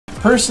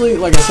Personally,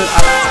 like I said,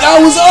 that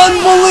was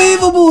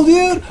unbelievable,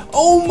 dude.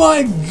 Oh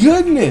my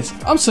goodness.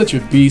 I'm such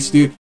a beast,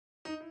 dude.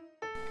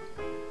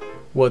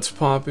 What's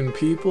poppin',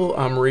 people?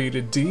 I'm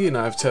Rated D and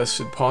I've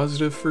tested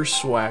positive for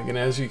swag, and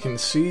as you can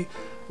see,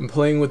 I'm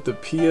playing with the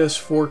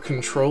PS4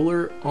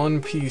 controller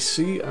on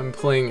PC. I'm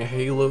playing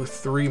Halo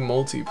 3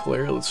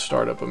 multiplayer. Let's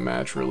start up a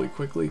match really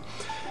quickly.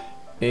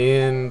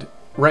 And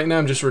right now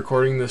I'm just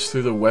recording this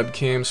through the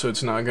webcam, so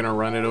it's not going to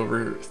run it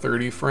over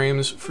 30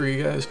 frames for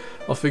you guys.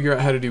 I'll figure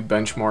out how to do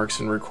benchmarks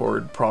and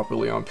record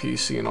properly on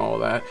PC and all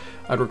that.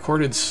 I'd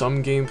recorded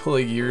some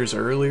gameplay years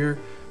earlier,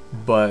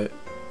 but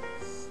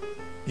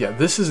yeah,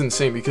 this is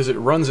insane because it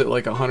runs at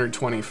like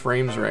 120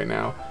 frames right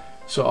now.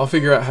 So I'll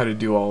figure out how to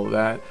do all of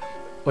that.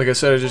 Like I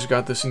said, I just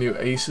got this new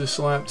Asus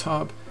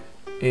laptop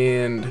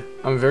and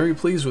I'm very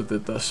pleased with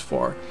it thus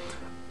far.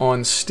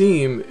 On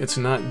Steam, it's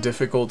not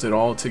difficult at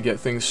all to get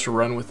things to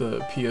run with a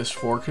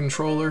PS4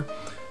 controller.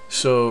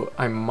 So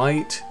I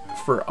might,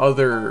 for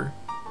other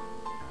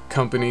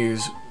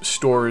companies,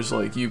 stores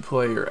like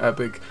Uplay or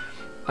Epic,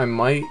 I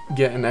might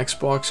get an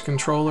Xbox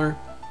controller,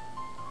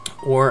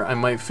 or I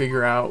might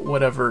figure out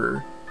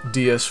whatever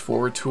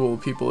DS4 tool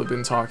people have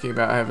been talking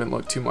about. I haven't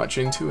looked too much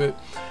into it,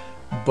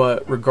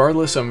 but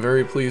regardless, I'm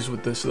very pleased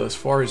with this thus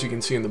far. As you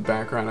can see in the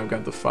background, I've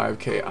got the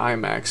 5K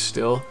iMac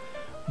still,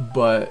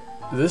 but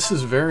this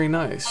is very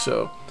nice.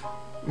 So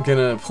I'm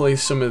gonna play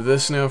some of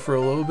this now for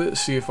a little bit,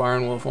 see if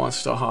Iron Wolf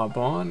wants to hop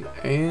on,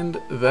 and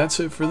that's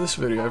it for this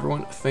video,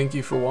 everyone. Thank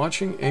you for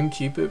watching, and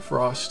keep it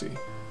frosty.